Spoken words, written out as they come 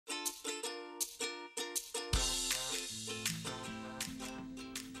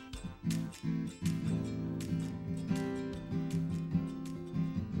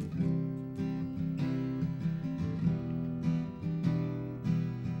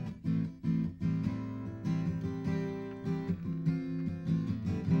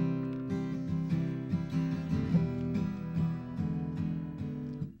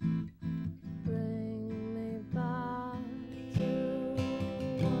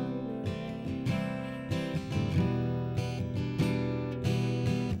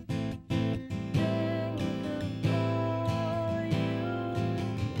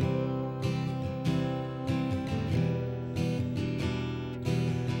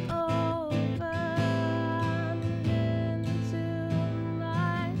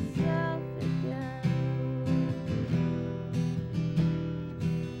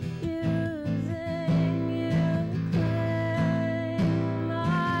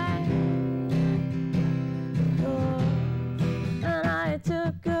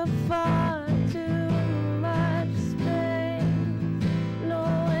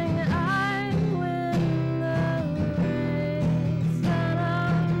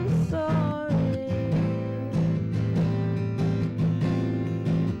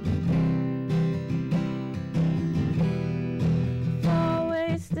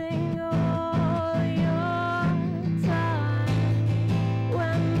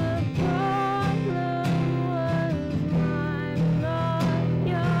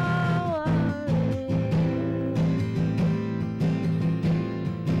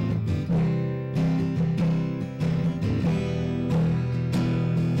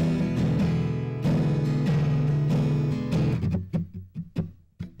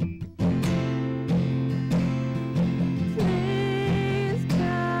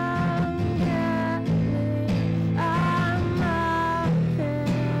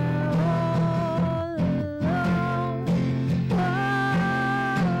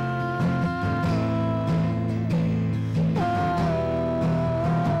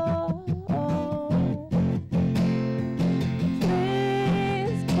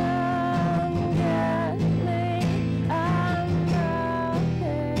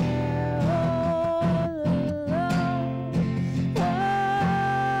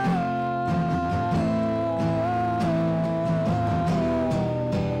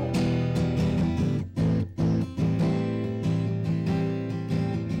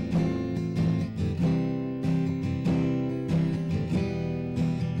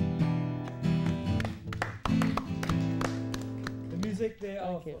Fantastic there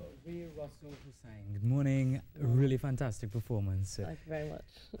of Ray Russell who sang. Good morning. Really fantastic performance. Thank you very much.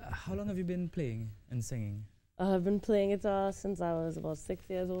 How long have you been playing and singing? I've been playing guitar since I was about 6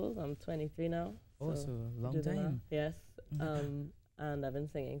 years old. I'm 23 now. Oh, so a long time. Yes. And I've been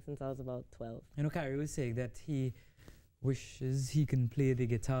singing since I was about 12. You know, Carrie was saying that he wishes he can play the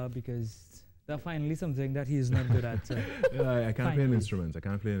guitar because that's finally something that he's not good at. Yeah, I can't play an instrument. I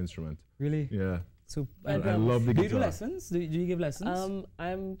can't play an instrument. Really? Yeah. So I love the guitar. Do you do lessons? Do you give lessons?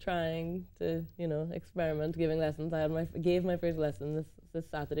 I'm trying to, experiment giving lessons. Gave my first lesson this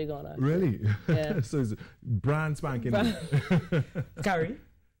Saturday gone. Actually. Really? Yeah. So it's brand spanking new. Carrie?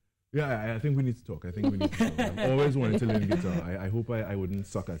 Yeah, I think we need to talk. I've always wanted to learn guitar. I hope I wouldn't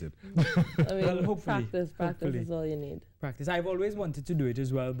suck at it. I mean, well, hopefully. Practice is all you need. Practice. I've always wanted to do it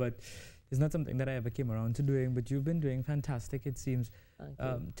as well, but it's not something that I ever came around to doing. But you've been doing fantastic, it seems. Thank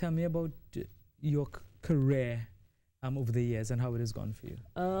you. Tell me about your career over the years and how it has gone for you.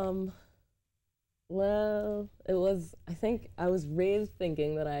 Well, I think I was raised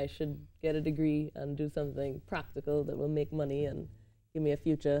thinking that I should get a degree and do something practical that will make money and give me a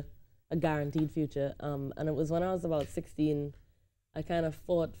future, a guaranteed future. And it was when I was about 16, I kind of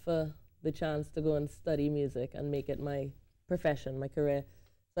fought for the chance to go and study music and make it my profession, my career.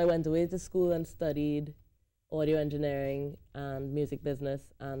 So I went away to school and studied audio engineering and music business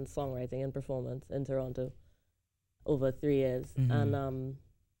and songwriting and performance in Toronto over 3 years. And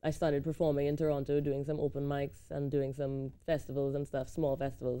I started performing in Toronto, doing some open mics and doing some festivals and stuff, small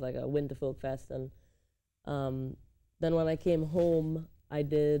festivals like a Winter Folk Fest. And then when I came home, I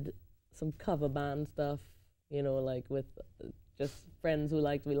did some cover band stuff, like with just friends we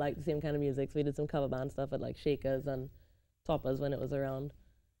liked the same kind of music. So we did some cover band stuff at like Shakers and Toppers when it was around.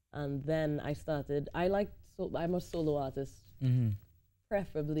 And then I'm a solo artist.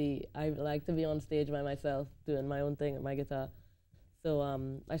 Preferably, I like to be on stage by myself, doing my own thing with my guitar. So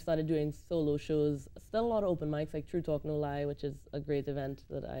I started doing solo shows, still a lot of open mics, like True Talk No Lie, which is a great event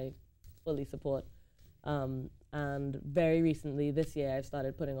that I fully support. And very recently, this year, I've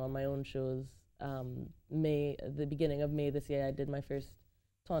started putting on my own shows. The beginning of May this year, I did my first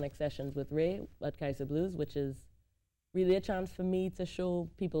tonic sessions with Ray at Kaiser Blues, which is really a chance for me to show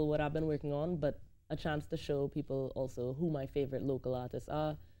people what I've been working on, but a chance to show people also who my favorite local artists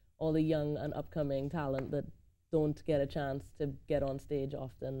are, all the young and upcoming talent that don't get a chance to get on stage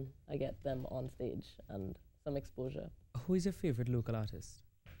often. I get them on stage and some exposure. Who is your favorite local artist?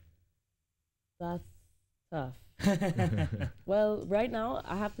 That's tough. Well, right now,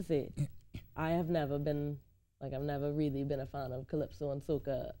 I have to say, I've never really been a fan of Calypso and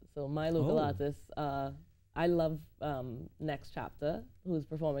Soca. So my local artists, I love Next Chapter, who's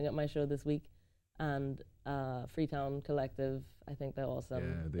performing at my show this week, and Freetown Collective. I think they're awesome.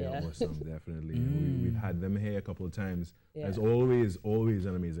 Yeah, they're awesome, definitely. We've had them here a couple of times. Yeah. It's always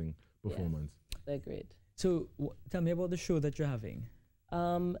an amazing performance. Yes, they're great. So tell me about the show that you're having.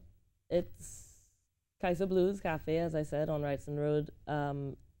 It's Kaiser Blues Cafe, as I said, on Wrightson Road.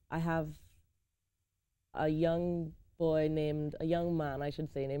 I have a young man, I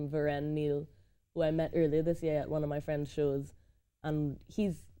should say, named Varen Neal, who I met earlier this year at one of my friend's shows. And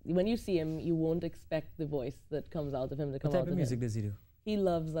when you see him, you won't expect the voice that comes out of him to come out of him. What type of music does he do? He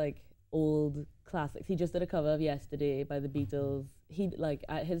loves like old classics. He just did a cover of Yesterday by the Beatles.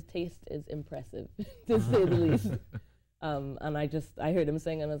 His taste is impressive, to say the least. And I heard him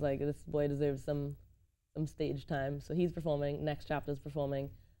sing and I was like, this boy deserves some stage time. So he's performing, Next Chapter's performing,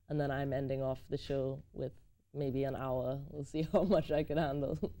 and then I'm ending off the show with maybe an hour. We'll see how much I can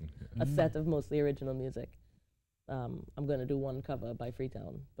handle. A set of mostly original music. I'm going to do one cover by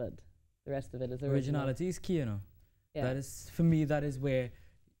Freetown, but the rest of it is original. Originality is key, Yeah. That is, for me, that is where,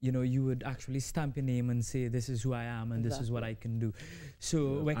 you would actually stamp your name and say, this is who I am and this is what I can do.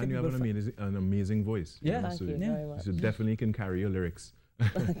 So where can and you have an amazing voice. Yeah. Thank you very much. So definitely can carry your lyrics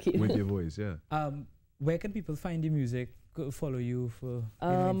with your voice, yeah. Where can people find your music, follow you for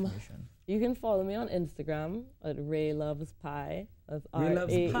information? You can follow me on Instagram at Ray Loves Pie. That's Ray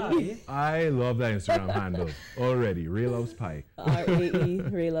Loves Pie? I love that Instagram handle already. Ray Loves Pie. R-A-E,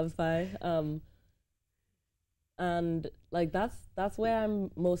 Ray Loves Pie. And like that's where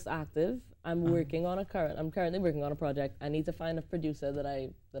I'm most active. I'm currently working on a project. I need to find a producer that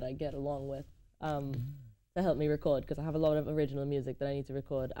I get along with to help me record, because I have a lot of original music that I need to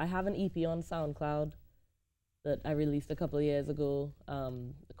record. I have an EP on SoundCloud that I released a couple of years ago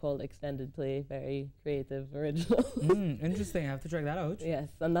called Extended Play. Very creative, original. Interesting. I have to check that out. Yes,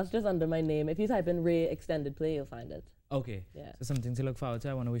 and that's just under my name. If you type in Ray Extended Play, you'll find it. Okay. Yeah. So something to look forward to.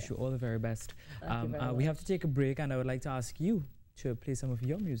 I want to wish you all the very best. Thank you very we much. have to take a break, and I would like to ask you to play some of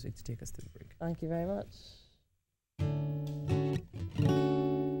your music to take us to the break. Thank you very much.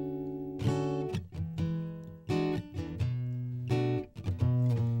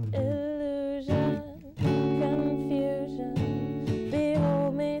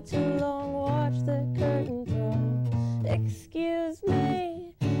 Excuse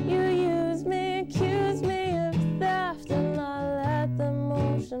me, you use me, accuse me of theft, and I let the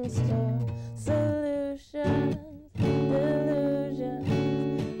motion store. Solutions, delusions,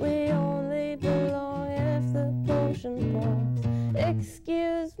 we only belong if the potion pours. Excuse